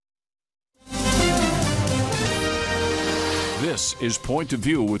This is Point of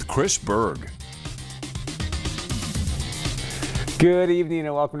View with Chris Berg. Good evening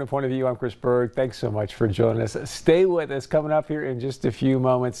and welcome to Point of View. I'm Chris Berg. Thanks so much for joining us. Stay with us. Coming up here in just a few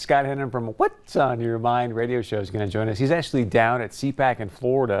moments, Scott Hennon from What's on Your Mind radio show is going to join us. He's actually down at CPAC in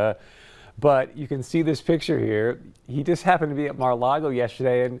Florida, but you can see this picture here. He just happened to be at Mar-a-Lago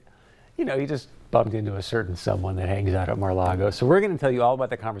yesterday, and he just bumped into a certain someone that hangs out at Mar-a-Lago. So we're going to tell you all about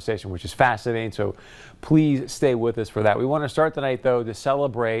the conversation, which is fascinating. So please stay with us for that. We want to start tonight, though, to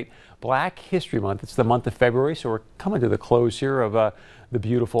celebrate Black History Month. It's the month of February, so we're coming to the close here of the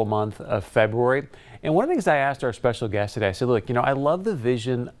beautiful month of February. And one of the things I asked our special guest today, I said, look, I love the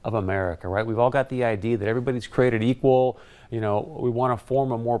vision of America, right? We've all got the idea that everybody's created equal. We want to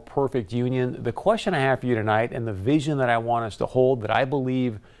form a more perfect union. The question I have for you tonight, and the vision that I want us to hold, that I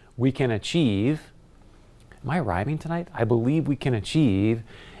believe we can achieve, am I rhyming tonight? I believe we can achieve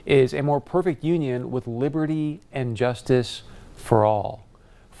is a more perfect union with liberty and justice for all.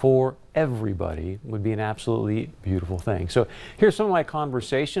 For everybody would be an absolutely beautiful thing. So here's some of my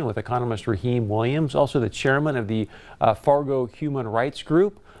conversation with economist Raheem Williams, also the chairman of the Fargo Human Rights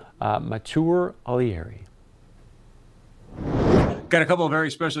Group, Matur Alieri. Got a couple of very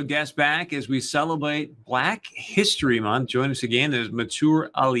special guests back as we celebrate Black History Month. Join us again. There's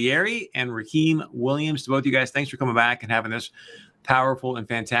Matur Alieri and Raheem Williams. To both you guys, thanks for coming back and having this powerful and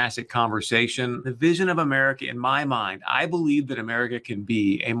fantastic conversation. The vision of America, in my mind, I believe that America can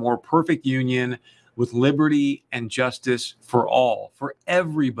be a more perfect union with liberty and justice for all, for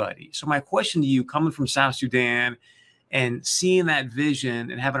everybody. So my question to you, coming from South Sudan and seeing that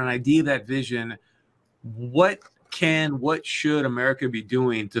vision and having an idea of that vision, what should America be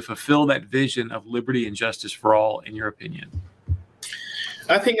doing to fulfill that vision of liberty and justice for all, in your opinion?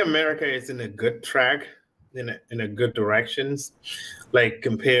 I think America is in a good track, in a good directions, like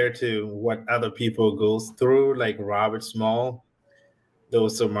compared to what other people goes through, like Robert Small,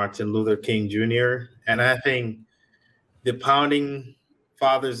 those are Martin Luther King Jr. And I think the Founding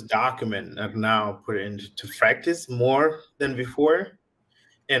Fathers document are now put into practice more than before.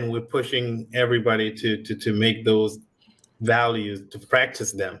 And we're pushing everybody to make those values, to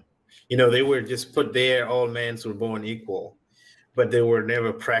practice them. They were just put there, all men were born equal, but they were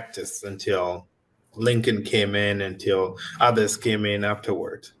never practiced until Lincoln came in, until others came in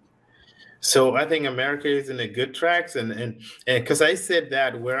afterward. So I think America is in a good tracks, and because I said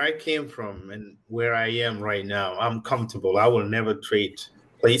that where I came from and where I am right now, I'm comfortable. I will never trade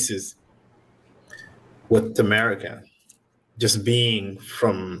places with America. Just being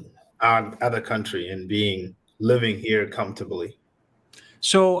from our other country and living here comfortably.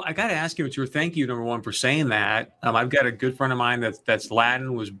 So I got to ask you, Matur, thank you, number one, for saying that. I've got a good friend of mine that's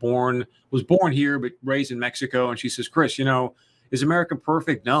Latin, was born here, but raised in Mexico. And she says, Chris, is America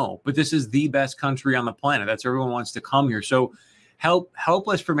perfect? No, but this is the best country on the planet. That's everyone wants to come here. So help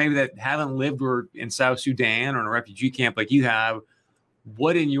us for maybe that haven't lived or in South Sudan or in a refugee camp like you have.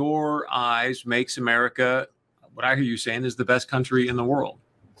 What in your eyes makes America, what I hear you saying, is the best country in the world?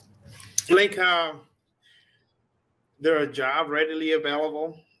 Like there are jobs readily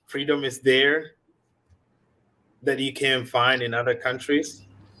available. Freedom is there that you can't find in other countries.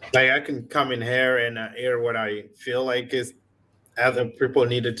 Like I can come in here and air what I feel like is other people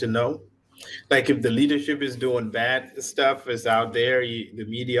needed to know. Like if the leadership is doing bad stuff is out there, the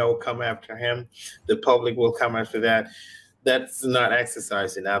media will come after him. The public will come after that. That's not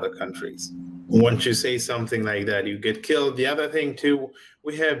exercised in other countries. Once you say something like that, you get killed. The other thing too,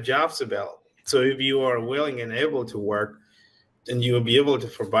 we have jobs available. So if you are willing and able to work, then you will be able to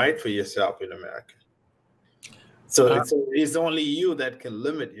provide for yourself in America. So it's only you that can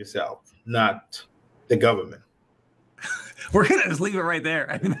limit yourself, not the government. We're going to just leave it right there.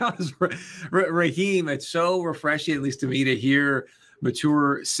 I mean, that was Raheem. It's so refreshing, at least to me, to hear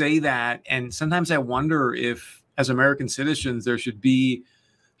Matur say that. And sometimes I wonder if, as American citizens, there should be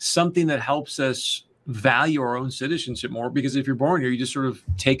something that helps us value our own citizenship more, because if you're born here, you just sort of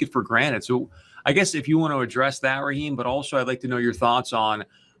take it for granted. So I guess if you want to address that, Raheem, but also I'd like to know your thoughts on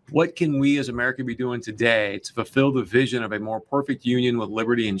what can we as America be doing today to fulfill the vision of a more perfect union with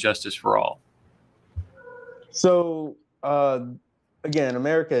liberty and justice for all? So, again,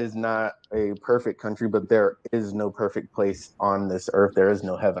 America is not a perfect country, but there is no perfect place on this earth. There is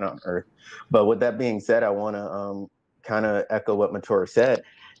no heaven on earth. But with that being said, I want to kind of echo what Matur said.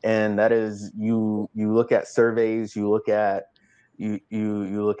 And that is, you look at surveys, you look at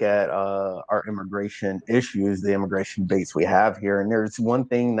our immigration issues, the immigration base we have here, and there's one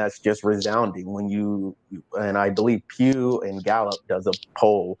thing that's just resounding when and I believe Pew and Gallup does a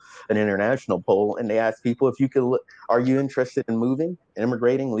poll, an international poll, and they ask people if you could, are you interested in moving?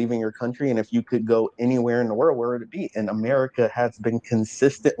 immigrating, leaving your country, and if you could go anywhere in the world, where would it be? And America has been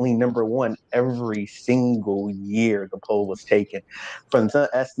consistently number one every single year the poll was taken. From some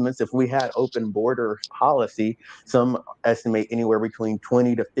estimates, if we had open border policy, some estimate anywhere between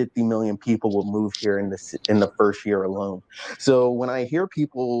 20 to 50 million people will move here in the first year alone. So when I hear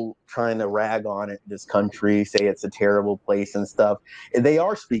people trying to rag on it, this country, say it's a terrible place and stuff, they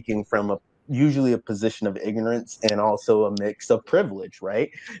are speaking from usually a position of ignorance and also a mix of privilege, right?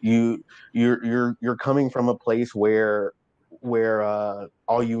 You're coming from a place where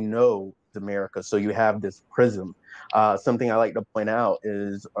all you know is America, so you have this prism. Something I like to point out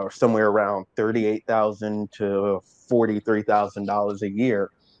is somewhere around $38,000 to $43,000 a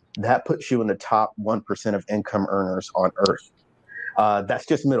year. That puts you in the top 1% of income earners on Earth. That's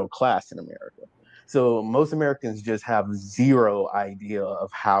just middle class in America. So most Americans just have zero idea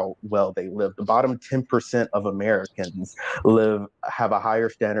of how well they live. The bottom 10% of Americans have a higher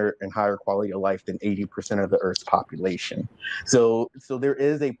standard and higher quality of life than 80% of the Earth's population. So there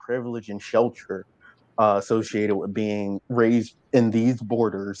is a privilege and shelter associated with being raised in these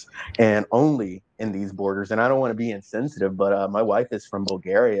borders and only in these borders. And I don't want to be insensitive, but my wife is from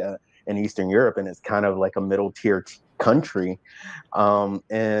Bulgaria in Eastern Europe, and it's kind of like a middle tier country.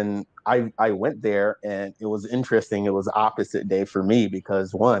 And I went there, and it was interesting. It was opposite day for me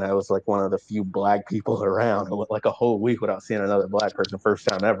because, one, I was like one of the few Black people around. I went like a whole week without seeing another Black person, first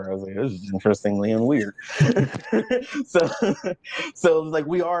time ever. I was like, this is interestingly and weird. So it was like,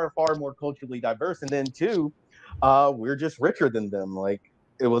 we are far more culturally diverse. And then two, we're just richer than them. Like,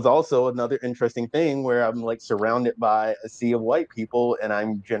 it was also another interesting thing where I'm like surrounded by a sea of white people, and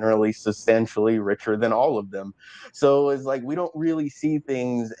I'm generally substantially richer than all of them. So it's like, we don't really see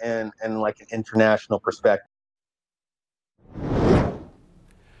things in like an international perspective.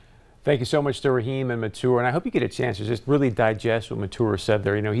 Thank you so much to Raheem and Matur, and I hope you get a chance to just really digest what Matur said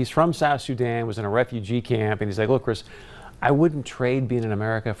there. You know, he's from South Sudan, was in a refugee camp, and he's like, look, Chris, I wouldn't trade being in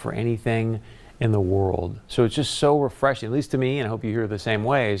America for anything in the world. So it's just so refreshing, at least to me, and I hope you hear the same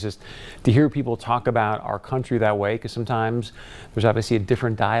way, is just to hear people talk about our country that way, because sometimes there's obviously a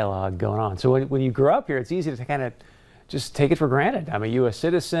different dialogue going on. So when you grow up here, it's easy to kind of just take it for granted. I'm a U.S.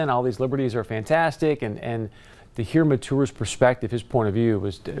 citizen, all these liberties are fantastic, and to hear Matur's perspective, his point of view,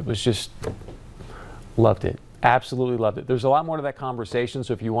 was just, loved it. Absolutely loved it. There's a lot more to that conversation,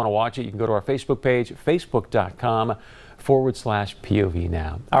 so if you want to watch it, you can go to our Facebook page, facebook.com/POV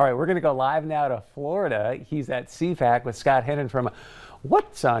now. All right, we're going to go live now to Florida. He's at CPAC with Scott Hennen from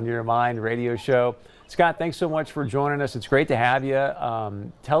What's on Your Mind radio show. Scott, thanks so much for joining us. It's great to have you.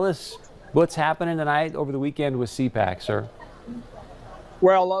 Tell us what's happening tonight over the weekend with CPAC, sir.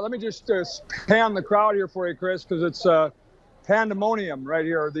 Well, let me just pan the crowd here for you, Chris, because it's pandemonium right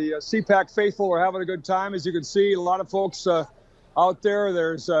here. The CPAC faithful are having a good time. As you can see, a lot of folks out there.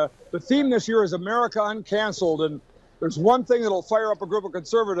 There's the theme this year is America Uncanceled, and there's one thing that'll fire up a group of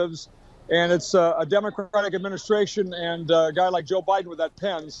conservatives, and it's a Democratic administration and a guy like Joe Biden with that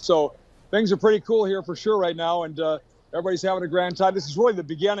pen. So things are pretty cool here for sure right now, and everybody's having a grand time. This is really the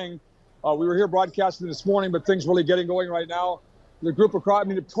beginning. We were here broadcasting this morning, but things really getting going right now. The group across, I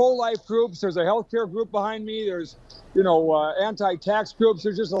mean, the pro-life groups, there's a healthcare group behind me, there's, you know, anti-tax groups,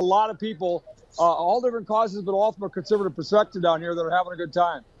 there's just a lot of people, all different causes, but all from a conservative perspective down here that are having a good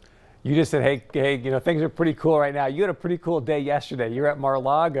time. You just said, hey, you know, things are pretty cool right now. You had a pretty cool day yesterday. You were at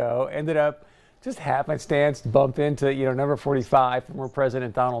Mar-a-Lago, ended up just happenstance to bump into, you know, number 45, former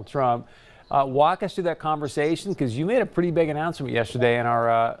President Donald Trump. Walk us through that conversation, because you made a pretty big announcement yesterday in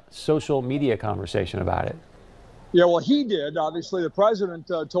our social media conversation about it. Yeah, well, he did. Obviously, the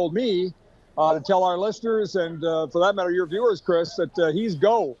president told me to tell our listeners and, for that matter, your viewers, Chris, that he's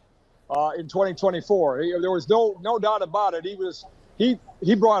go in 2024. There was no doubt about it. He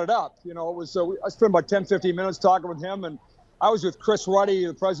brought it up. You know, it was I spent about 10, 15 minutes talking with him, and I was with Chris Ruddy,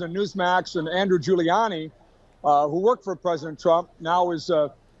 the president of Newsmax, and Andrew Giuliani, who worked for President Trump, now is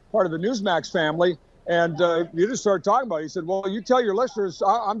part of the Newsmax family. And you just started talking about it. He said, well, you tell your listeners,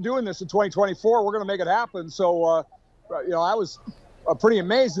 I'm doing this in 2024. We're going to make it happen. So, you know, I was pretty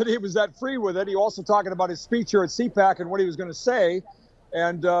amazed that he was that free with it. He also talking about his speech here at CPAC and what he was going to say.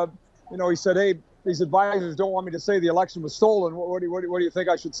 And, you know, he said, hey, these advisors don't want me to say the election was stolen. What do you think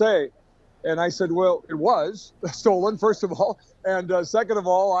I should say? And I said, well, it was stolen, first of all. And second of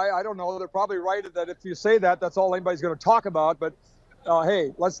all, I don't know. They're probably right that if you say that, that's all anybody's going to talk about. But,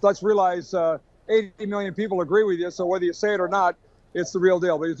 hey, let's realize 80 million people agree with you, so whether you say it or not, it's the real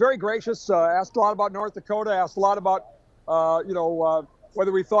deal. But he's very gracious, asked a lot about North Dakota, asked a lot about, you know,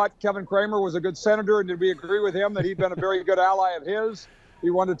 whether we thought Kevin Cramer was a good senator, and did we agree with him that he'd been a very good ally of his.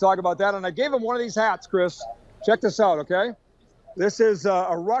 He wanted to talk about that, and I gave him one of these hats, Chris. Check this out, okay? This is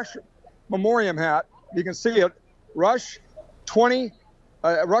a Rush Memoriam hat. You can see it. Rush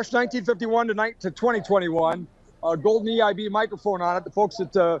 1951 to 2021. Golden EIB microphone on it. The folks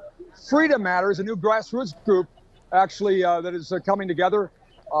at Freedom Matters, a new grassroots group, actually that is coming together,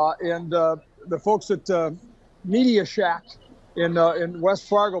 and the folks at Media Shack in West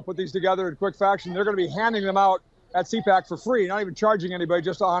Fargo put these together in quick fashion. They're going to be handing them out at CPAC for free, not even charging anybody,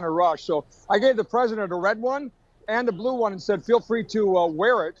 just to honor Rush. So I gave the president a red one and a blue one and said, feel free to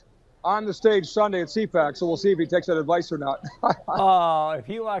wear it on the stage Sunday at CPAC. So we'll see if he takes that advice or not. Oh, if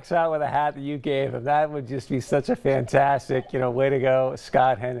he walks out with a hat that you gave him, that would just be such a fantastic, way to go,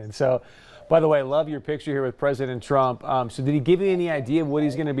 Scott Hennen. So, by the way, love your picture here with President Trump. So did he give you any idea of what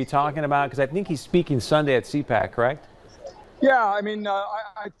he's going to be talking about? Because I think he's speaking Sunday at CPAC, correct? Yeah, I mean,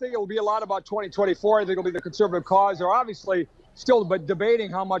 I think it will be a lot about 2024. I think it'll be the conservative cause. They're obviously still debating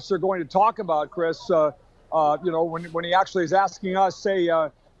how much they're going to talk about, Chris. When he actually is asking us, say,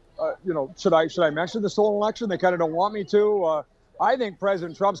 should I mention the stolen election? They kind of don't want me to. I think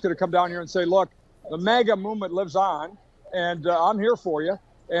President Trump's going to come down here and say, look, the MAGA movement lives on, and I'm here for you.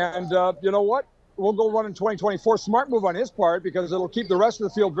 And you know what? We'll go run in 2024. Smart move on his part, because it'll keep the rest of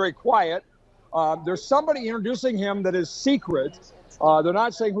the field very quiet. There's somebody introducing him that is secret. They're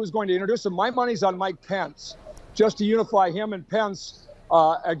not saying who's going to introduce him. My money's on Mike Pence, just to unify him and Pence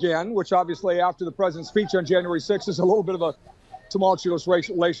again, which obviously after the president's speech on January 6th is a little bit of a tumultuous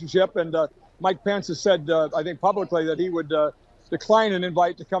relationship. And Mike Pence has said, I think publicly, that he would decline an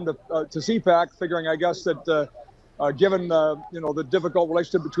invite to come to CPAC, figuring, I guess, that given the difficult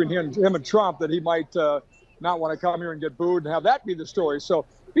relationship between him and Trump, that he might not want to come here and get booed and have that be the story. So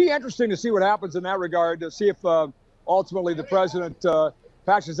be interesting to see what happens in that regard, to see if ultimately the president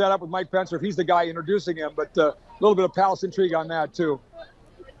patches that up with Mike Pence, or if he's the guy introducing him. But a little bit of palace intrigue on that too.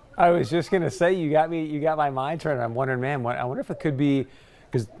 I was just going to say, you got my mind turned. I'm wondering, man, I wonder if it could be,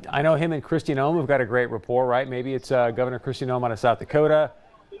 because I know him and Kristi Noem have got a great rapport, right? Maybe it's Governor Kristi Noem out of South Dakota.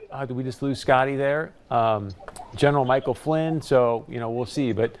 Did we just lose Scotty there? General Michael Flynn. So, we'll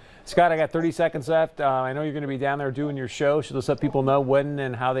see. But Scott, I got 30 seconds left. I know you're going to be down there doing your show. So let's let people know when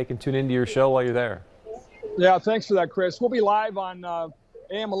and how they can tune into your show while you're there. Yeah, thanks for that, Chris. We'll be live on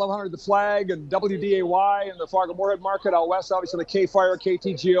AM 1100 The Flag and WDAY and the Fargo-Moorhead Market out west, obviously the K-Fire,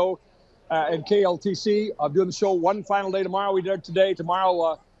 KTGO, and KLTC. I'm doing the show one final day tomorrow. We did it today.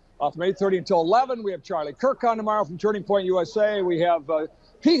 Tomorrow from 8:30 until 11. We have Charlie Kirk on tomorrow from Turning Point USA. We have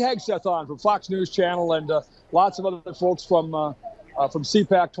Pete Hegseth on from Fox News Channel, and lots of other folks from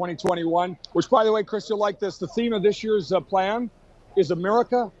CPAC 2021, which, by the way, Chris, you'll like this. The theme of this year's plan is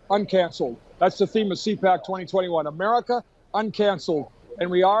America Uncanceled. That's the theme of CPAC 2021, America Uncanceled. And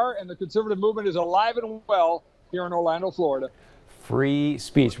we are, and the conservative movement is alive and well here in Orlando, Florida. Free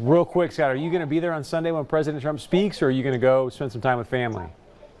speech. Real quick, Scott, are you going to be there on Sunday when President Trump speaks, or are you going to go spend some time with family?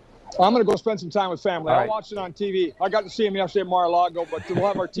 I'm going to go spend some time with family. Right. I'll watch it on TV. I got to see him yesterday at Mar-a-Lago, but we'll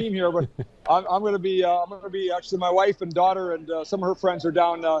have our team here. But I'm going to be actually, my wife and daughter and some of her friends are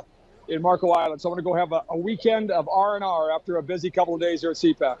down in Marco Island. So I'm going to go have a weekend of R&R after a busy couple of days here at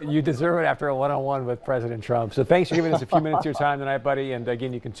CPAC. You deserve it after a one-on-one with President Trump. So thanks for giving us a few minutes of your time tonight, buddy. And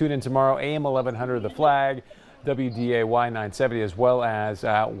again, you can tune in tomorrow, AM 1100 The Flag, WDAY 970, as well as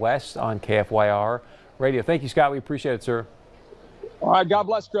West on KFYR Radio. Thank you, Scott. We appreciate it, sir. All right. God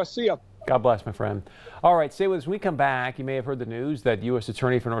bless, Chris. See ya. God bless, my friend. All right, stay with us. When we come back, you may have heard the news that U.S.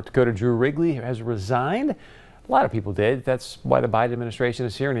 Attorney for North Dakota Drew Wrigley has resigned. A lot of people did. That's why the Biden administration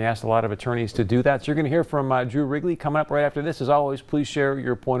is here, and he asked a lot of attorneys to do that. So you're going to hear from Drew Wrigley coming up right after this. As always, please share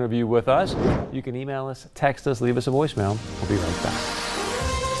your point of view with us. You can email us, text us, leave us a voicemail. We'll be right back.